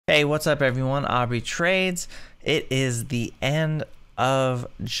Hey, what's up everyone? Aubrey Trades. It is the end of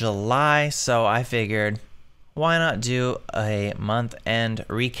July, so I figured why not do a month-end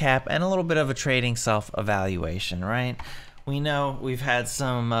recap and a little bit of a trading self-evaluation, right? We know we've had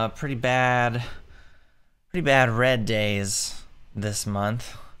some pretty bad red days this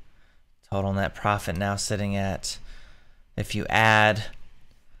month. Total net profit now sitting at, if you add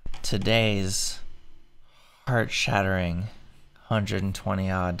today's heart-shattering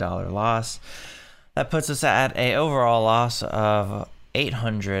 $120 odd loss, that puts us at a overall loss of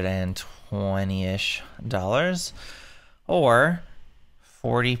 $820-ish, or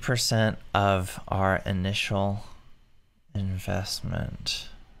 40% of our initial investment.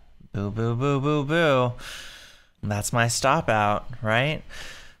 Boo, boo, boo, boo, boo. That's my stop out, right?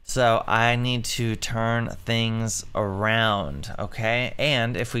 So I need to turn things around, okay?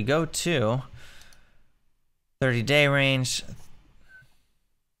 And if we go to 30-day range,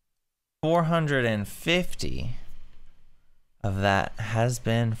 450 of that has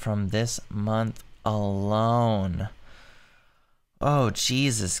been from this month alone. Oh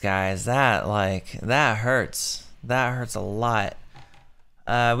Jesus, guys, that hurts. That hurts a lot.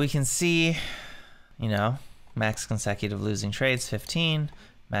 We can see, you know, max consecutive losing trades 15,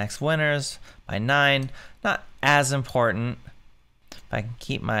 max winners by 9. Not as important if I can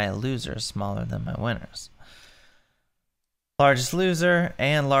keep my losers smaller than my winners. Largest loser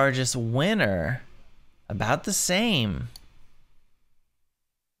and largest winner about the same.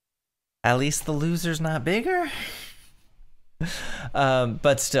 At least the loser's not bigger.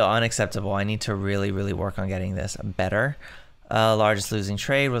 But still unacceptable. I need to really work on getting this better. Largest losing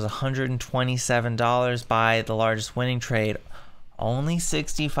trade was $127. By the largest winning trade, only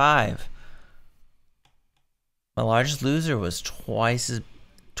 65. My largest loser was twice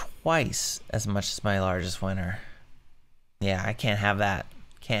as much as my largest winner. Yeah, I can't have that.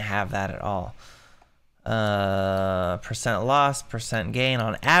 Can't have that at all. Percent loss, percent gain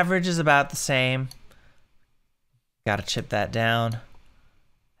on average is about the same. Got to chip that down.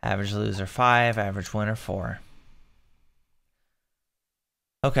 Average loser 5, average winner 4.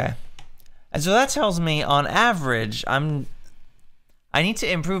 Okay. And so that tells me on average, I need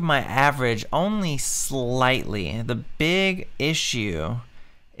to improve my average only slightly. The big issue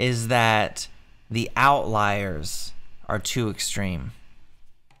is that the outliers are too extreme.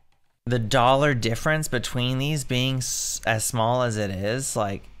 The dollar difference between these being as small as it is,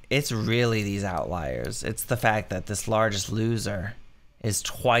 like, it's really these outliers. It's the fact that this largest loser is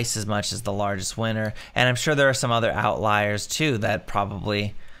twice as much as the largest winner, and I'm sure there are some other outliers too that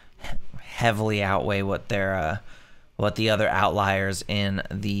probably heavily outweigh what the other outliers in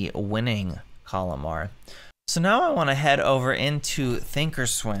the winning column are. So now I want to head over into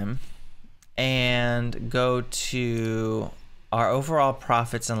Thinkorswim and go to our overall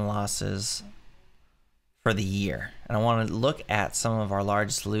profits and losses for the year. And I want to look at some of our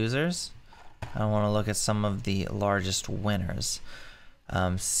largest losers. I want to look at some of the largest winners.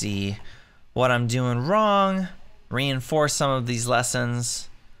 See what I'm doing wrong, reinforce some of these lessons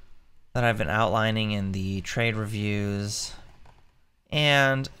that I've been outlining in the trade reviews,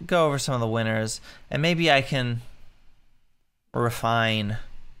 and go over some of the winners. And maybe I can refine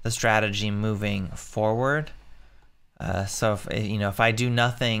the strategy moving forward. So if I do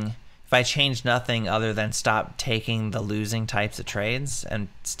nothing, if I change nothing other than stop taking the losing types of trades and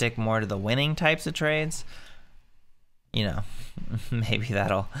stick more to the winning types of trades, you know, maybe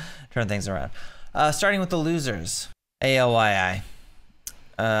that'll turn things around. Starting with the losers, ALYI.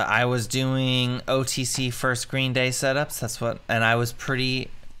 I was doing OTC first green day setups. And I was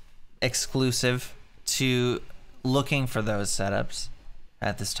pretty exclusive to looking for those setups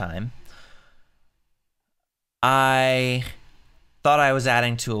at this time. I thought I was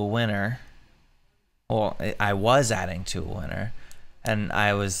adding to a winner. Well, I was adding to a winner, and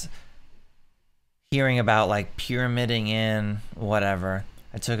I was hearing about like pyramiding in, whatever.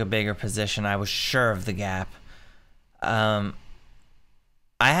 I took a bigger position. I was sure of the gap. I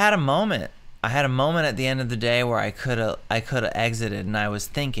had a moment. I had a moment at the end of the day where I could have exited, and I was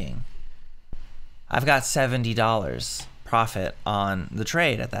thinking, I've got $70 profit on the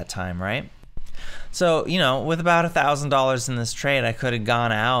trade at that time, right? So, you know, with about $1,000 in this trade, I could have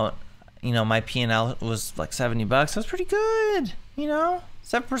gone out. You know, my P&L was like $70. That's pretty good. You know,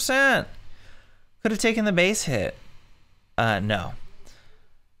 7%. Could have taken the base hit. No.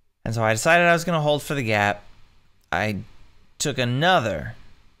 And so I decided I was going to hold for the gap. I took another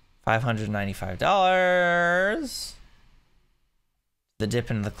 $595. The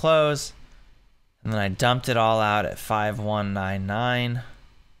dip into the close. And then I dumped it all out at 5199.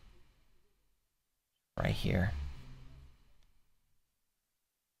 Right here.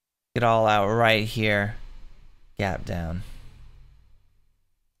 Get all out right here. Gap down.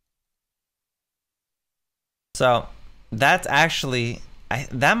 So that's actually,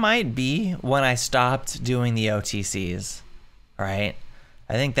 that might be when I stopped doing the OTCs, right?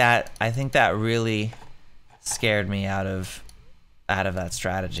 I think that really scared me out of that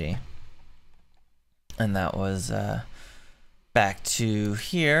strategy. And that was back to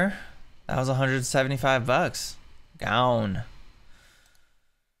here. That was 175 bucks. Gone.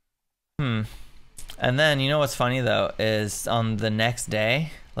 And then, you know what's funny though, is on the next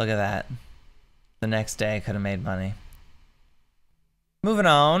day, look at that. The next day I could have made money. Moving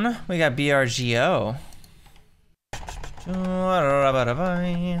on, we got BRGO.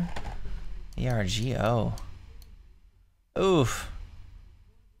 BRGO. Oof.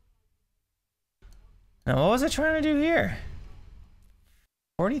 Now what was I trying to do here?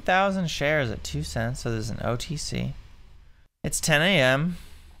 40,000 shares at 2 cents, so there's an OTC. It's 10 a.m.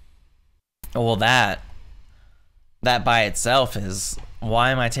 Well, that by itself is,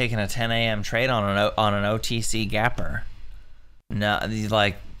 why am I taking a 10 a.m. trade on an OTC gapper? No,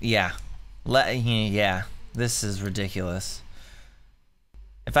 like, yeah, yeah, this is ridiculous.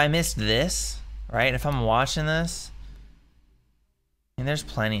 If I missed this, right? If I'm watching this, I mean, there's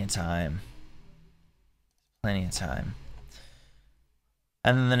plenty of time. Plenty of time.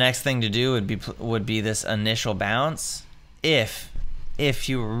 And then the next thing to do would be this initial bounce, if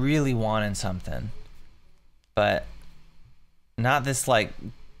you were really wanting something, but not this, like,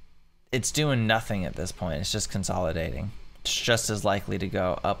 it's doing nothing at this point. It's just consolidating. It's just as likely to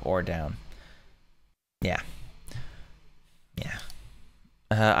go up or down. Yeah. Yeah.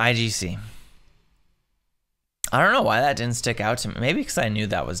 IGC. I don't know why that didn't stick out to me. Maybe because I knew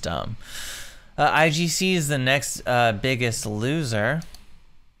that was dumb. IGC is the next biggest loser.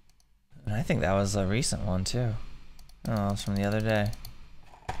 And I think that was a recent one too. Oh, it's from the other day.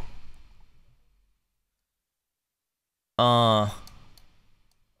 Oh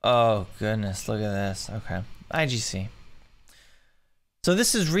goodness, look at this. Okay, IGC. So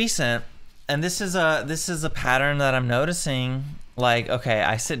this is recent, and this is a pattern that I'm noticing. Like, okay,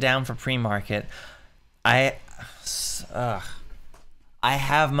 I sit down for pre-market. I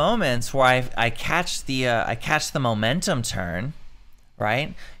have moments where I catch the momentum turn,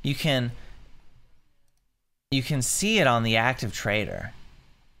 right? You can see it on the active trader.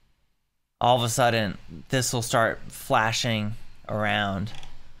 All of a sudden, this will start flashing around,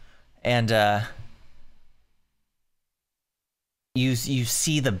 and you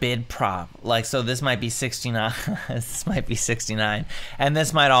see the bid prop. Like, so this might be 69. This might be 69, and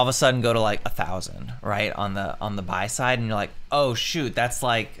this might all of a sudden go to like 1,000, right, on the buy side, and you're like, oh shoot, that's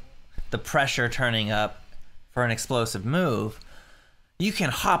like the pressure turning up for an explosive move. You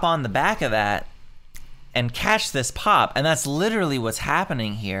can hop on the back of that and catch this pop, and that's literally what's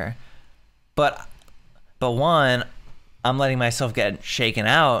happening here. But one, I'm letting myself get shaken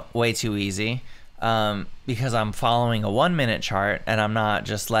out way too easy, because I'm following a 1 minute chart and I'm not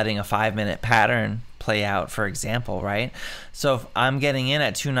just letting a 5 minute pattern play out, for example, right? So if I'm getting in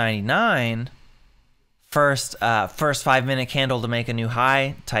at 299, first 5 minute candle to make a new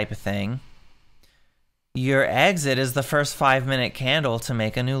high type of thing, your exit is the first 5 minute candle to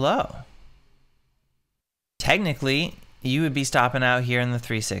make a new low. Technically, you would be stopping out here in the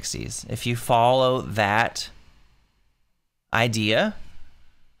 360s if you follow that idea,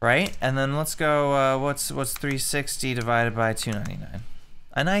 right? And then let's go, what's 360 divided by 299?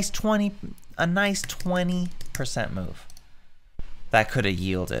 A nice 20% move that could have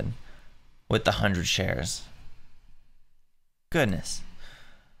yielded with the 100 shares. Goodness.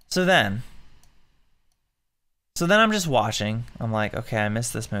 So then I'm just watching. I'm like, okay, I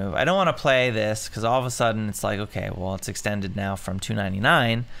missed this move. I don't want to play this because all of a sudden it's like, okay, well, it's extended now from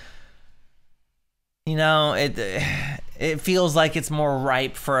 299. You know, it feels like it's more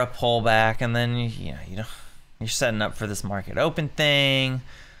ripe for a pullback, and then you're setting up for this market open thing,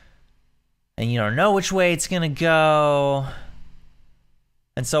 and you don't know which way it's gonna go.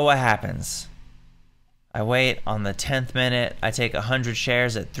 And so what happens? I wait on the 10th minute. I take 100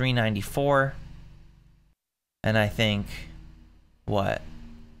 shares at 394. And I think, what?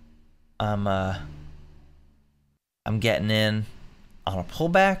 I'm getting in on a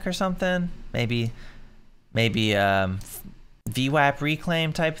pullback or something. Maybe VWAP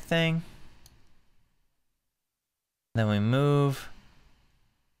reclaim type of thing. Then we move.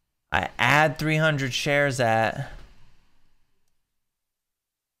 I add 300 shares at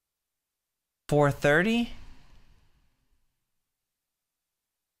 430.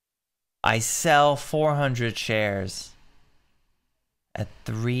 I sell 400 shares at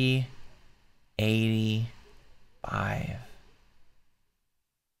 385.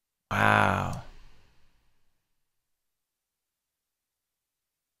 Wow.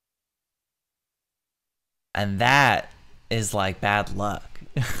 And that is like bad luck.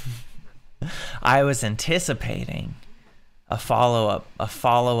 I was anticipating a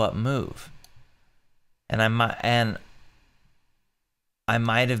follow-up move. And I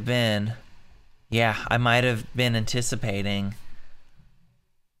might have been, yeah, I might have been anticipating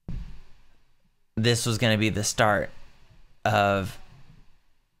this was going to be the start of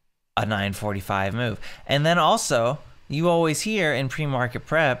a 9:45 move. And then also, you always hear in pre-market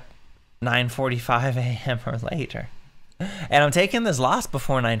prep 9:45 a.m. or later. And I'm taking this loss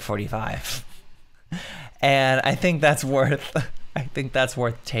before 9:45. And I think that's worth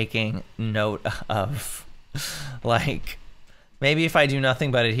taking note of. Like, maybe if I do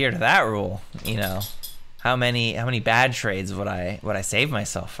nothing but adhere to that rule, you know, how many bad trades would I save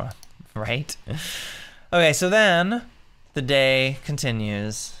myself from, right? Okay, so then the day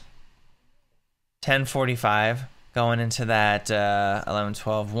continues. 10:45 going into that 11,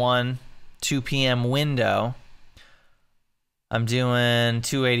 12, 1, 2 p.m. window. I'm doing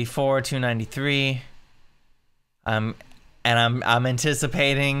 284, 293. I'm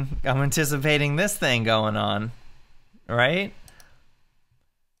anticipating this thing going on, right?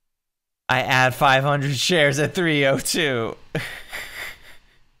 I add 500 shares at 302.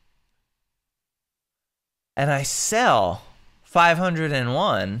 And I sell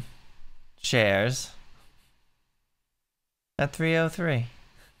 501 shares at 303.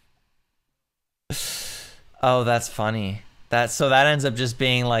 Oh, that's funny. So that ends up just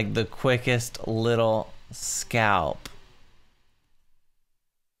being like the quickest little scalp.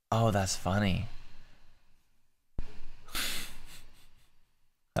 Oh, that's funny.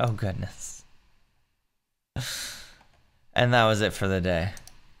 Oh, goodness. And that was it for the day.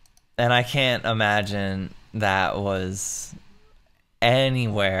 And I can't imagine that was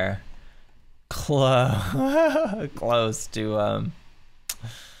anywhere close to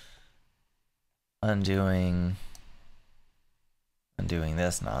undoing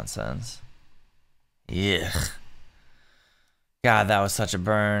this nonsense. Yeah. God, that was such a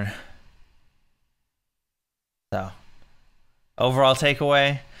burn. So, overall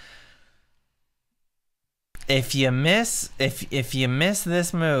takeaway: if you miss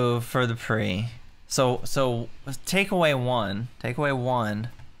this move for the pre, so takeaway one,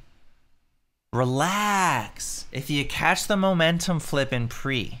 relax. If you catch the momentum flip in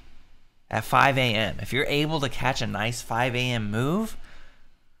pre at 5 a.m., if you're able to catch a nice 5 a.m. move,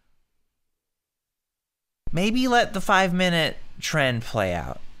 maybe let the 5-minute trend play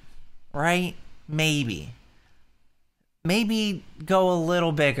out, right? Maybe go a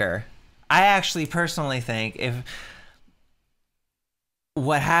little bigger. I actually personally think if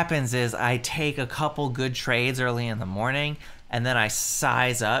what happens is I take a couple good trades early in the morning and then I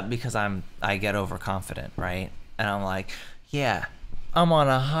size up because I get overconfident, right? And I'm like, yeah, I'm on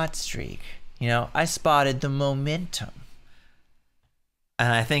a hot streak. You know, I spotted the momentum.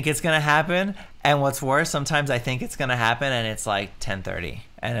 And I think it's going to happen. And what's worse, sometimes I think it's going to happen and it's like 10:30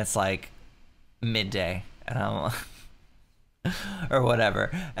 and it's like midday and I'm like, or whatever.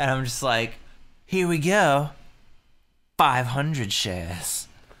 And I'm just like, here we go. 500 shares.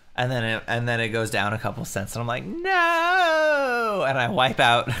 And then it goes down a couple cents and I'm like, no! And I wipe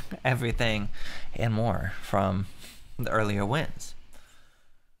out everything and more from the earlier wins.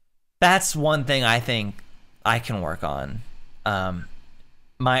 That's one thing I think I can work on.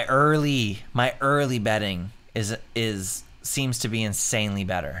 My early betting seems to be insanely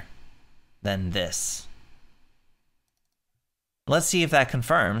better than this. Let's see if that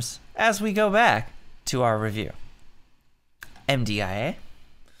confirms as we go back to our review. MDIA.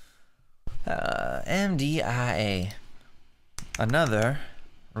 MDIA. Another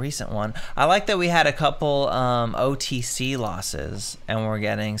recent one. I like that we had a couple OTC losses and we're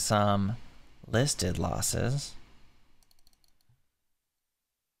getting some listed losses.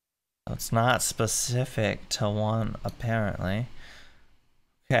 So it's not specific to one apparently.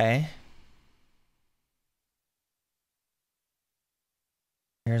 Okay.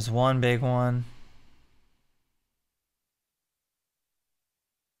 Here's one big one.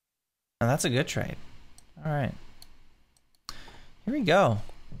 And that's a good trade. All right. Here we go.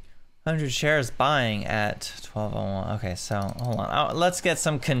 100 shares buying at 1201. Okay, so hold on. Let's get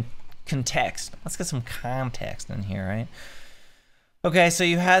some context. Let's get some context in here, right? Okay, so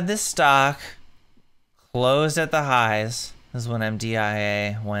you had this stock closed at the highs. This is when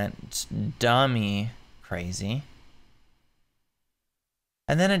MDIA went dummy crazy.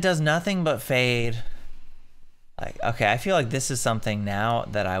 And then it does nothing but fade. Like, okay, I feel like this is something now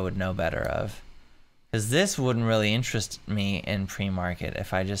that I would know better of. Because this wouldn't really interest me in pre-market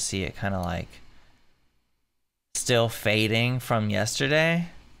if I just see it kind of like still fading from yesterday.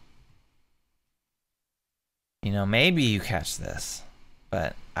 You know, maybe you catch this,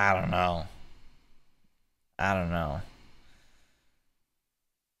 but I don't know. I don't know.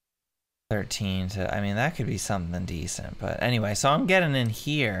 13 to, I mean, that could be something decent. But anyway, so I'm getting in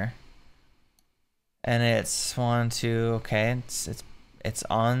here. And it's 1, 2, okay, it's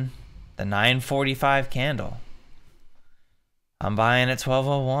on the 9:45 candle. I'm buying at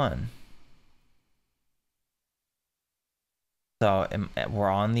 12:01. So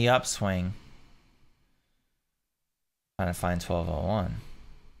we're on the upswing. Trying to find 12:01.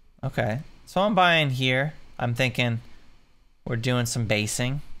 Okay, so I'm buying here. I'm thinking we're doing some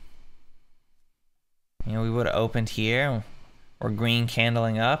basing. You know, we would have opened here. We're green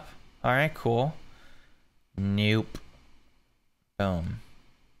candling up. All right, cool. Nope. Boom.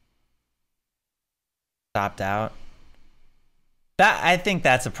 Stopped out. I think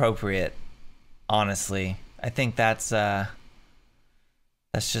that's appropriate. Honestly, I think that's just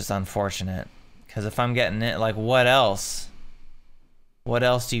unfortunate. Because if I'm getting it, like, what else? What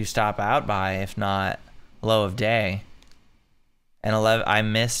else do you stop out by if not low of day? And 11. I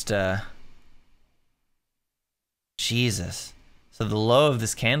missed. Jesus. So the low of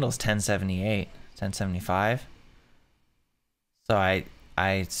this candle is 1078. 1075. So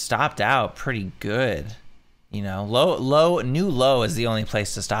I stopped out pretty good. You know, new low is the only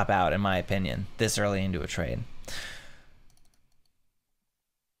place to stop out, in my opinion, this early into a trade.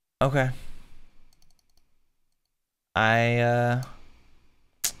 Okay. I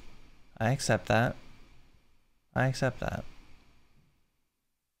accept that. I accept that.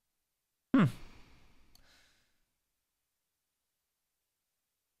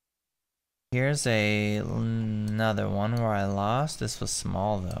 Here's another one where I lost. This was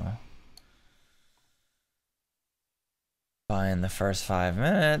small though. Buying the first 5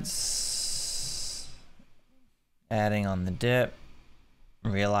 minutes. Adding on the dip.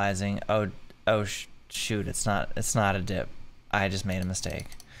 Realizing, oh shoot, it's not a dip. I just made a mistake.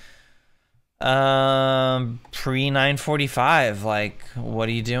 Pre 9:45, like, what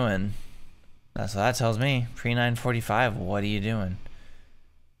are you doing? That's what that tells me. Pre 9:45, what are you doing?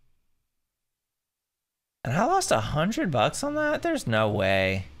 And I lost $100 on that? There's no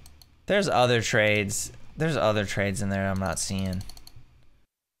way. There's other trades. There's other trades in there I'm not seeing.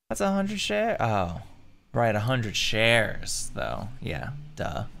 That's 100 shares? Oh, right, 100 shares though. Yeah,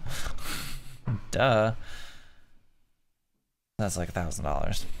 duh. Duh. That's like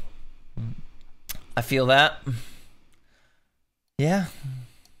 $1,000. I feel that. Yeah.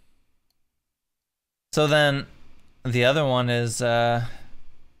 So then the other one is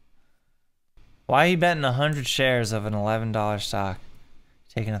why are you betting 100 shares of an $11 stock?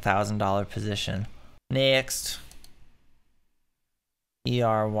 Taking a $1,000 position. Next.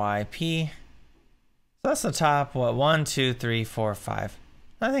 ERYP. So that's the top, what, 1, 2, 3, 4, 5.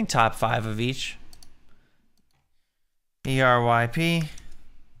 I think top 5 of each. ERYP.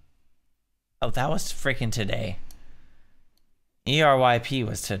 Oh, that was freaking today. ERYP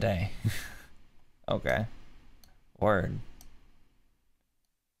was today. Okay. Word.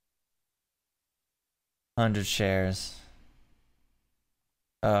 100 shares.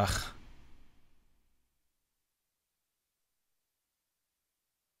 Ugh.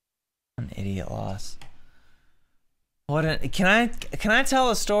 An idiot loss. What a, can I tell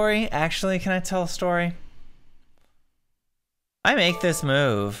a story? Actually, can I tell a story? I make this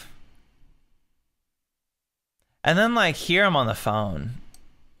move. And then like here I'm on the phone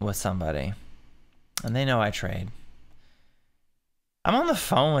with somebody. And they know I trade. I'm on the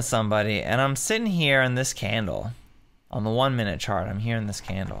phone with somebody and I'm sitting here in this candle. On the 1 minute chart, I'm here in this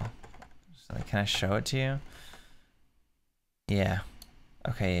candle. So can I show it to you? Yeah.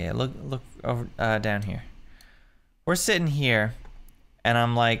 Okay, yeah, look over down here. We're sitting here and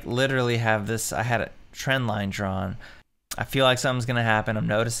I'm like literally have this, I had a trend line drawn. I feel like something's gonna happen. I'm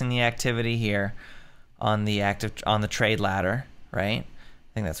noticing the activity here on the trade ladder, right?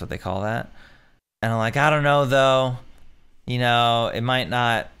 I think that's what they call that. And I'm like, I don't know though. You know, it might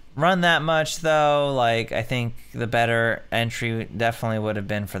not run that much though. Like, I think the better entry definitely would have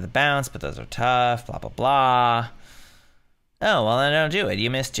been for the bounce, but those are tough, blah, blah, blah. Oh, well, then don't do it.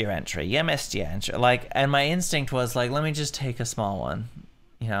 You missed your entry. You missed your entry. Like, and my instinct was like, let me just take a small one.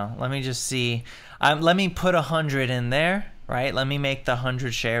 You know, let me just see. Let me put 100 in there, right? Let me make the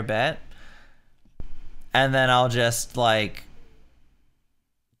 100 share bet. And then I'll just like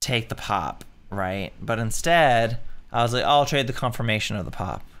take the pop, right? But instead, I was like, oh, I'll trade the confirmation of the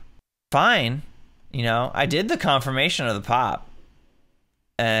pop. Fine. You know, I did the confirmation of the pop.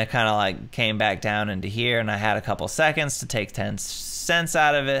 and it kind of like came back down into here, and I had a couple seconds to take 10 cents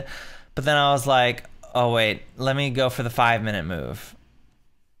out of it, but then I was like, oh wait, let me go for the 5-minute move.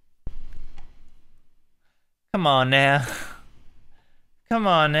 Come on now. Come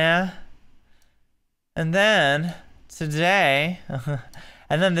on now. And then today,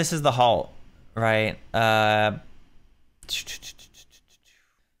 and then this is the halt, right? Bought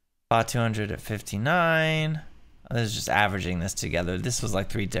 200 at 59. This is just averaging this together. This was like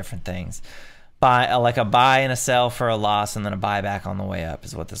 3 different things. Like a buy and a sell for a loss, and then a buyback on the way up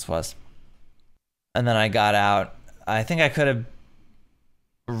is what this was. And then I got out. I think I could have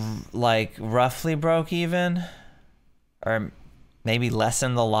like roughly broke even, or maybe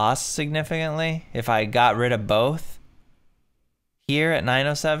lessened the loss significantly if I got rid of both here at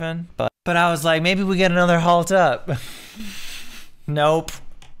 907. But I was like, maybe we get another halt up. Nope.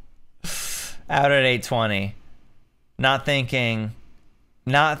 Out at 820. Not thinking,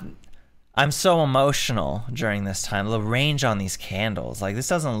 I'm so emotional during this time. The range on these candles, like this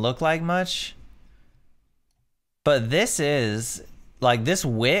doesn't look like much, but this is like this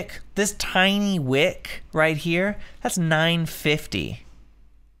wick, this tiny wick right here, that's 950.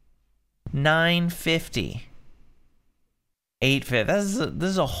 950. 850. This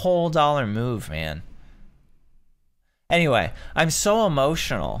is a whole dollar move, man. Anyway, I'm so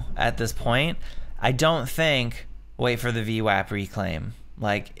emotional at this point. I don't think wait for the VWAP reclaim.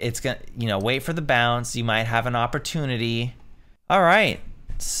 Like it's gonna, you know, wait for the bounce. You might have an opportunity. All right.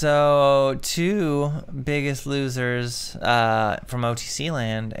 So 2 biggest losers from OTC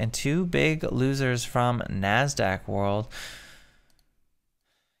land and 2 big losers from NASDAQ world.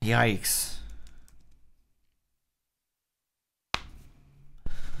 Yikes.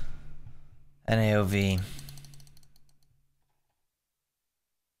 NAOV.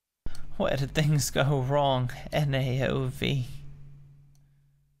 Where did things go wrong? NAOV.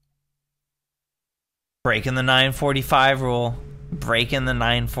 Breaking the 945 rule. Breaking the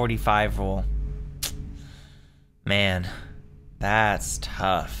 945 rule. Man, that's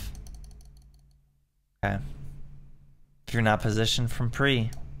tough. Okay. If you're not positioned from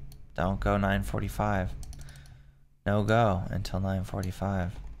pre, don't go 945. No go until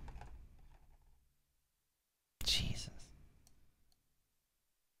 945. Jesus.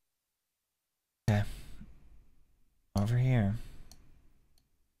 Okay. Over here.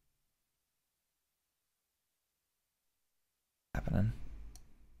 Happening.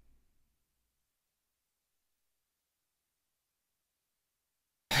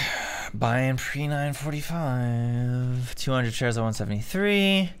 Buying pre 945. 200 shares at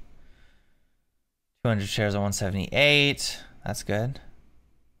 173. 200 shares at 178. That's good.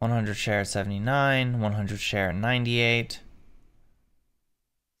 100 share at 79. 100 share at 98.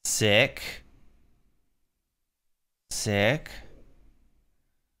 Sick. Sick.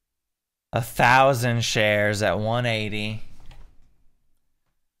 1,000 shares at 180.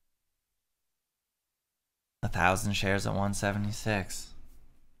 1,000 shares at 176.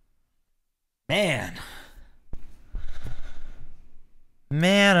 Man.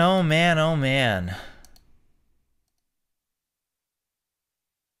 Man, oh man, oh man.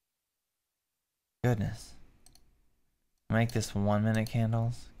 Goodness. Make this 1-minute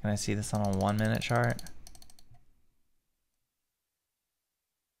candles. Can I see this on a 1-minute chart?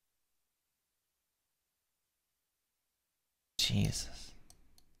 Jesus.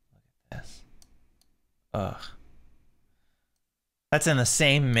 Look at this. Ugh. That's in the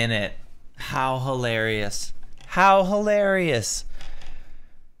same minute. How hilarious. How hilarious.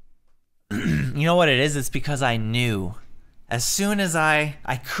 You know what it is? It's because I knew. As soon as I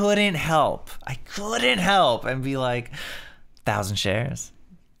couldn't help and be like, 1,000 shares.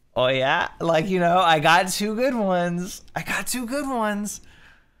 Oh yeah? Like, you know, I got 2 good ones. I got 2 good ones.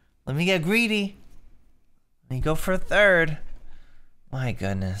 Let me get greedy. Let me go for a 3rd. My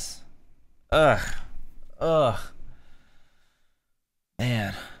goodness. Ugh. Ugh.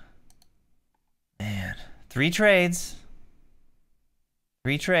 Man. Man. 3 trades.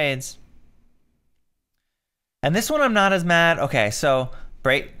 3 trades. And this one I'm not as mad. Okay, so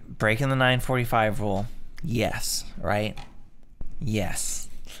breaking the 945 rule. Yes, right? Yes.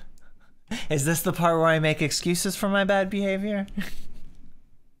 Is this the part where I make excuses for my bad behavior?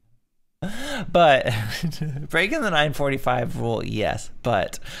 But breaking the 945 rule, yes.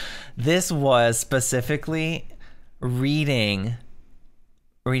 But this was specifically reading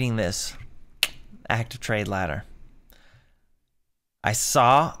this active trade ladder.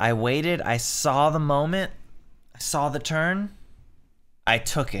 I waited, I saw the moment, I saw the turn, I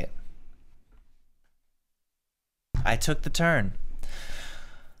took it. I took the turn.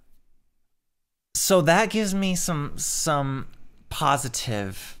 So that gives me some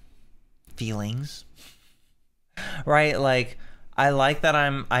positive feelings, right? Like, I like that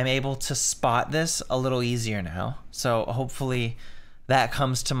I'm able to spot this a little easier now. So hopefully that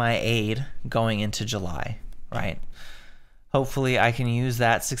comes to my aid going into July, right? Hopefully I can use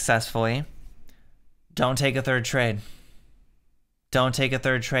that successfully. Don't take a third trade. Don't take a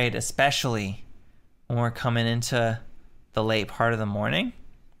third trade, especially when we're coming into the late part of the morning.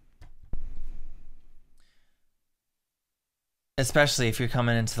 Especially if you're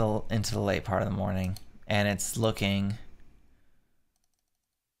coming into the late part of the morning and it's looking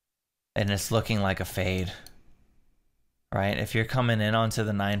like a fade, right? If you're coming in onto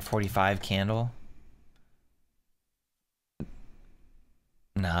the 945 candle,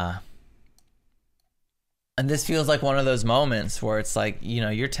 nah. And this feels like one of those moments where it's like, you know,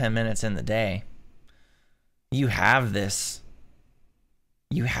 you're 10 minutes in the day. You have this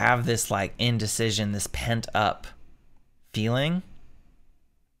like indecision, this pent up feeling.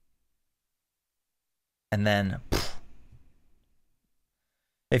 And then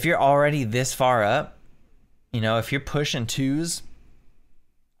if you're already this far up, you know, if you're pushing twos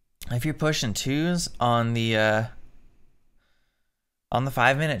on the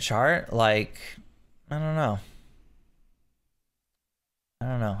 5-minute chart, like, I don't know.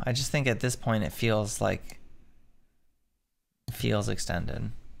 I just think at this point it feels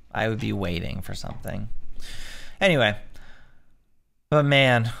extended. I would be waiting for something. Anyway, but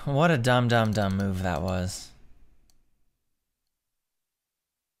man, what a dumb move that was.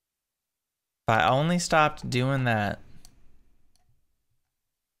 If I only stopped doing that.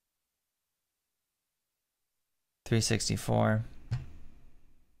 364,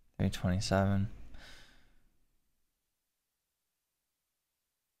 327.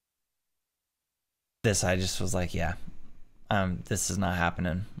 This, I just was like, yeah, this is not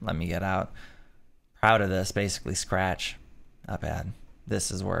happening. Let me get out. Proud of this, basically scratch. Not bad. This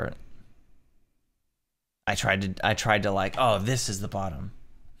is where I tried to like, oh, this is the bottom.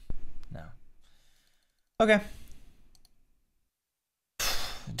 No. Okay.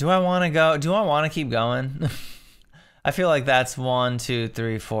 Do I want to go? Do I want to keep going? I feel like that's 1, 2,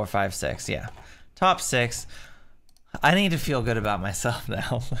 3, 4, 5, 6. Yeah. Top 6. I need to feel good about myself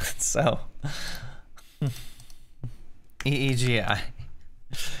now. So EEGI.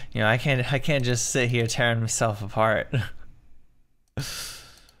 You know, I can't just sit here tearing myself apart.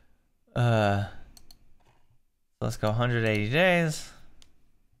 Let's go 180 days.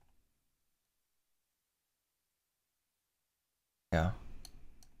 Go.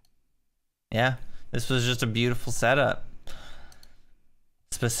 Yeah, this was just a beautiful setup.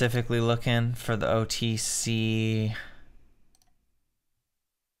 Specifically looking for the OTC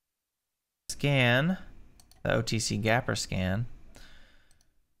scan, the OTC gapper scan.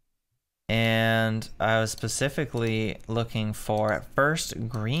 And I was specifically looking for first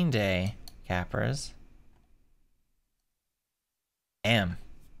green day gappers. And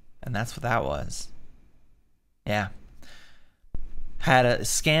that's what that was. Yeah. Had a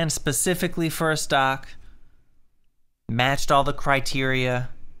scan specifically for a stock. Matched all the criteria.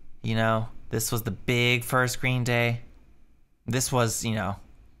 You know, this was the big first green day. This was, you know,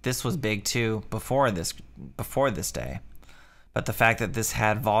 this was big too before this day. But the fact that this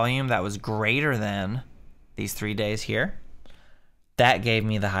had volume that was greater than these 3 days here, that gave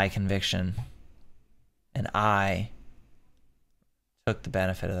me the high conviction. And I took the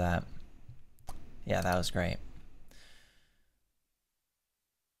benefit of that. Yeah, that was great.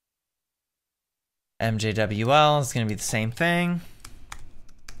 MJWL is going to be the same thing.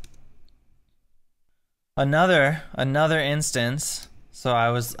 Another instance. So I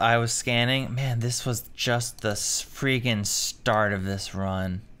was scanning. Man, this was just the freaking start of this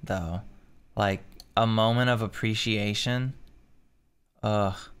run, though. Like a moment of appreciation.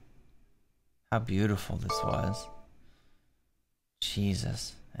 Ugh. How beautiful this was.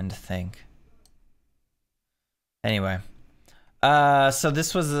 Jesus. And to think. Anyway. So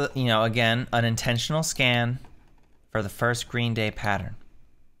this was, you know, again, an intentional scan for the first green day pattern.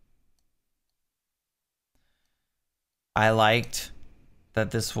 I liked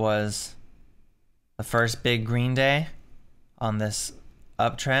that this was the first big green day on this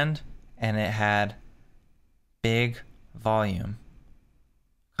uptrend, and it had big volume.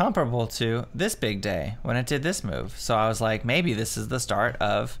 Comparable to this big day when it did this move. So I was like, maybe this is the start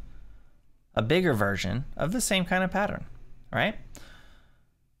of a bigger version of the same kind of pattern. Right?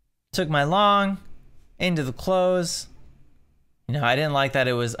 Took my long into the close. You know, I didn't like that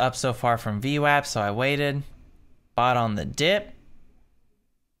it was up so far from VWAP, so I waited. Bought on the dip.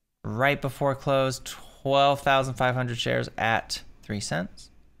 Right before close, 12,500 shares at 3 cents.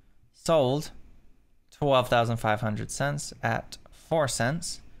 Sold 12,500 cents at 4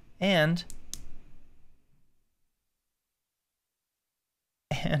 cents. And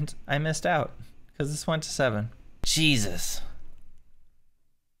I missed out because this went to 7. Jesus.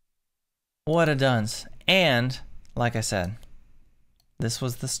 What a dunce. And like I said, this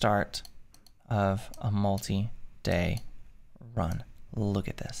was the start of a multi-day run. Look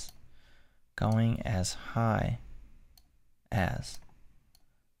at this. Going as high as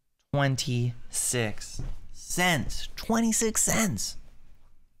 26 cents. 26 cents.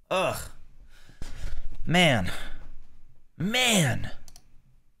 Ugh. Man.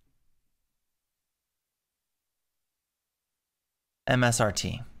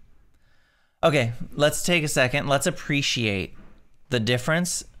 MSRT. Okay, let's take a second. Let's appreciate the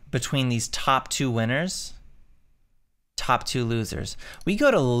difference between these top 2 winners, top 2 losers. We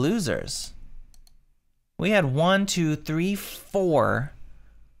go to losers. We had 1, 2, 3, 4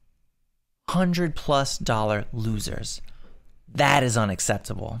 $100+ losers. That is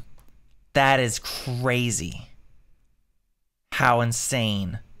unacceptable. That is crazy. How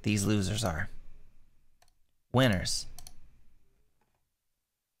insane these losers are. Winners.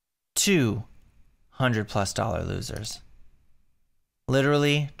 $200+ losers.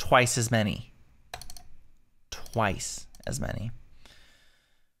 Literally twice as many. Twice as many.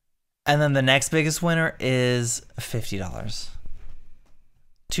 And then the next biggest winner is $50.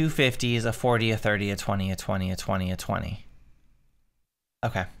 250 is a 40, a 30, a 20, a 20, a 20, a 20.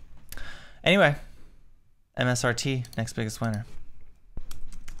 Okay. Anyway, MSRT, next biggest winner.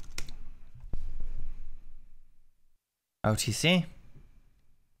 OTC.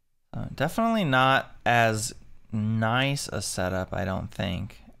 Definitely not as nice a setup, I don't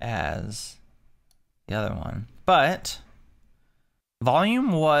think, as the other one. But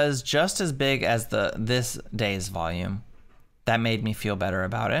volume was just as big as this day's volume. That made me feel better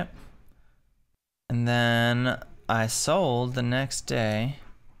about it. And then I sold the next day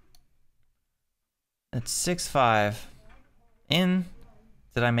at 6.5 in.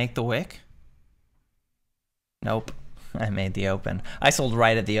 Did I make the wick? Nope. I made the open. I sold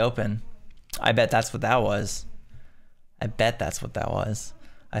right at the open. I bet that's what that was. I bet that's what that was.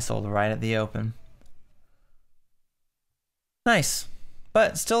 I sold right at the open. Nice.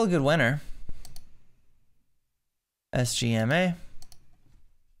 But still a good winner. SGMA.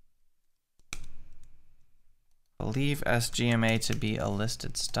 Believe SGMA to be a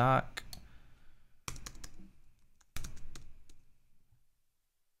listed stock.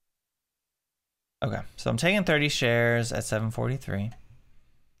 Okay, so I'm taking 30 shares at 743.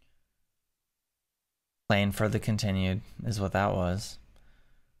 Playing for the continued is what that was.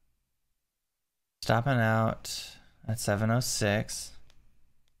 Stopping out at 706.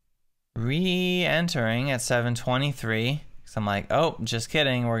 Re-entering at 723. So I'm like, oh, just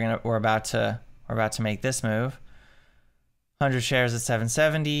kidding. We're about to make this move. 100 shares at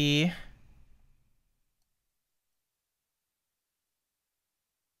 770.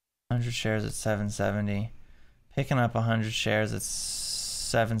 100 shares at 770. Picking up 100 shares at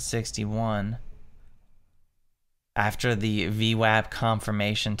 761. After the VWAP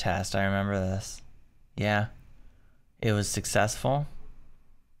confirmation test, I remember this. Yeah, it was successful.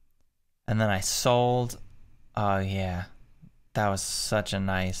 And then I sold. Oh yeah, that was such a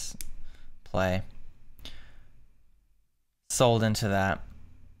nice play. Sold into that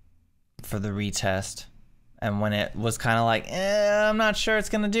for the retest. And when it was kind of like, I'm not sure it's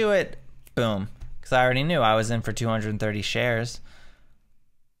going to do it. Boom. Because I already knew I was in for 230 shares.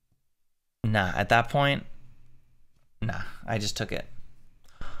 Nah, at that point, nah, I just took it.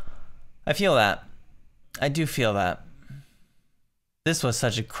 I feel that. I do feel that. This was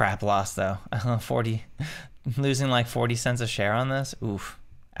such a crap loss, though. 40, losing like 40 cents a share on this. Oof.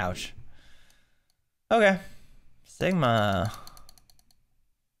 Ouch. Okay. Sigma.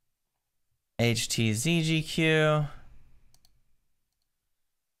 HTZGQ.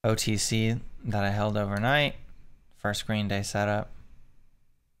 OTC that I held overnight. First green day setup.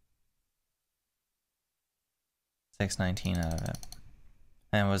 619 out of it.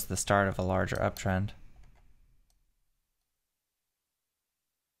 And it was the start of a larger uptrend.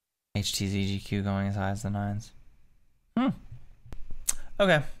 HTZGQ going as high as the 9s.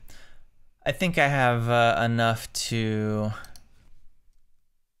 Okay. I think I have enough to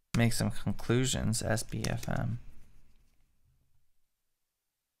make some conclusions. SBFM.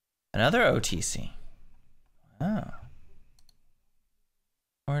 Another OTC. Oh.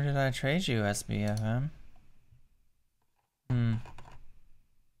 Where did I trade you, SBFM?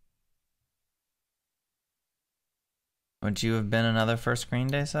 Would you have been another first green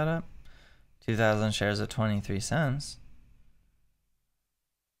day setup? 2,000 shares at 23 cents.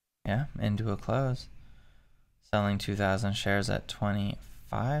 Yeah, into a close. selling 2,000 shares at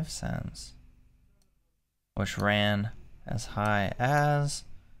 25 cents, which ran as high as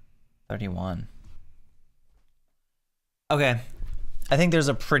 31. Okay, I think there's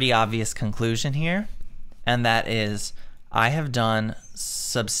a pretty obvious conclusion here, and that is I have done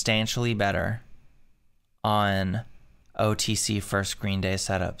substantially better on OTC first green day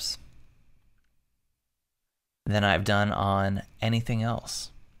setups than I've done on anything else.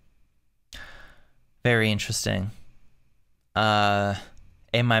 Very interesting.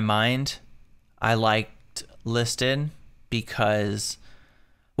 In my mind, I liked listed because,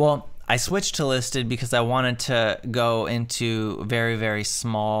 well, I switched to listed because I wanted to go into very, very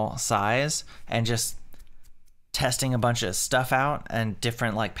small size and just testing a bunch of stuff out and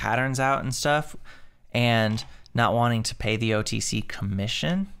different like patterns out and stuff, and not wanting to pay the OTC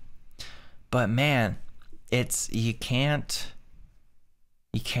commission. But man, you can't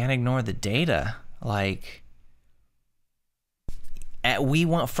ignore the data. Like, we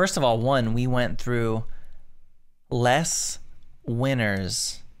went through less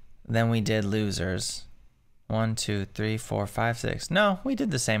winners than we did losers. 1, 2, 3, 4, 5, 6. No, we did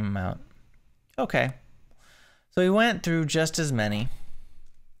the same amount. Okay. So we went through just as many.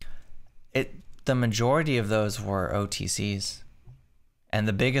 The majority of those were OTCs, and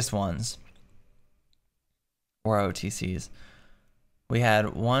the biggest ones were OTCs. We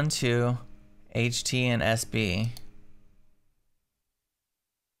had 1, 2, HT and SB.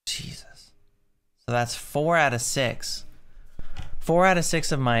 Jesus. So that's 4 out of 6. 4 out of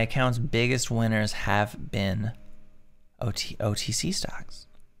 6 of my account's biggest winners have been OTC stocks.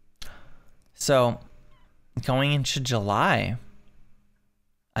 So going into July,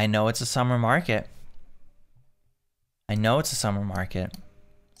 I know it's a summer market.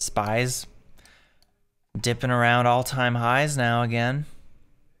 SPY's dipping around all-time highs now again.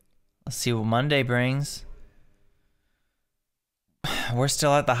 Let's see what Monday brings. We're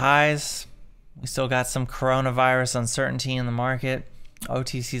still at the highs. We still got some coronavirus uncertainty in the market.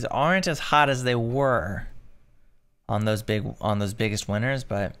 OTCs aren't as hot as they were on those biggest winners,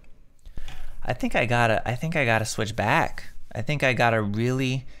 but I think I gotta switch back. I think I gotta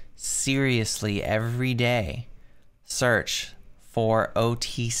really seriously every day search for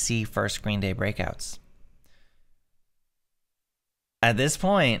OTC first green day breakouts. At this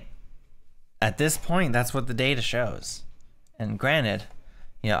point, that's what the data shows. And granted,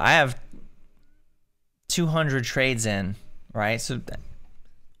 I have 200 trades in, right? So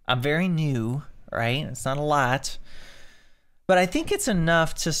I'm very new, right? It's not a lot, but I think it's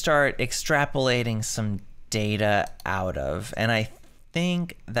enough to start extrapolating some data out of. And I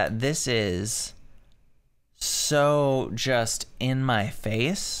think that this is so just in my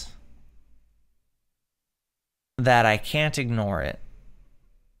face that I can't ignore it.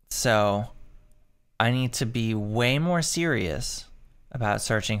 So I need to be way more serious about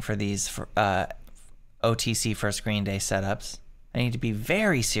searching for these OTC first green day setups. I need to be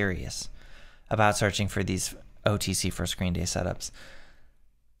very serious about searching for these OTC first green day setups.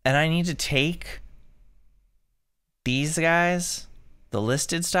 And I need to take these guys, the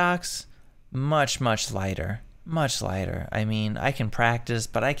listed stocks, much lighter. I mean, I can practice,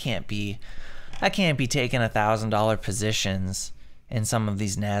 but I can't be taking $1,000 positions in some of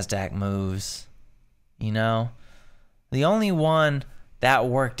these NASDAQ moves. The only one that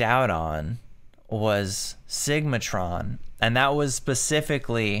worked out on was Sigmatron, and that was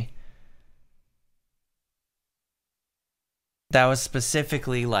specifically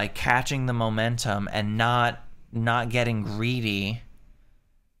like catching the momentum and not getting greedy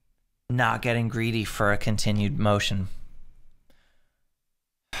for a continued motion.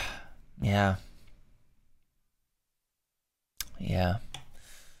 Yeah. I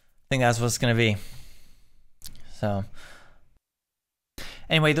think that's what it's gonna be. So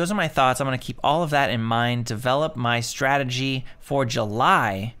anyway, those are my thoughts. I'm going to keep all of that in mind, develop my strategy for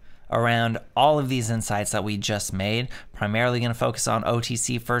July around all of these insights that we just made. Primarily going to focus on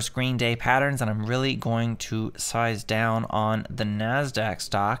OTC first green day patterns, and I'm really going to size down on the NASDAQ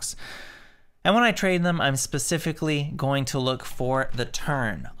stocks. And when I trade them, I'm specifically going to look for the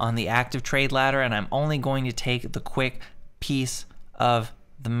turn on the active trade ladder, and I'm only going to take the quick piece of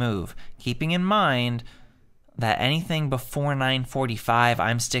the move, keeping in mind that anything before 9:45,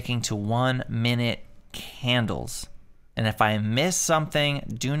 I'm sticking to 1 minute candles. And if I miss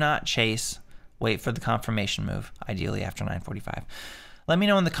something, do not chase. Wait for the confirmation move, ideally after 9:45. Let me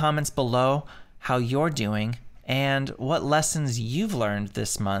know in the comments below how you're doing and what lessons you've learned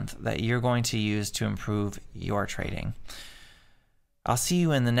this month that you're going to use to improve your trading. I'll see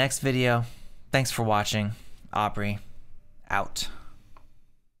you in the next video. Thanks for watching. Aubrey, out.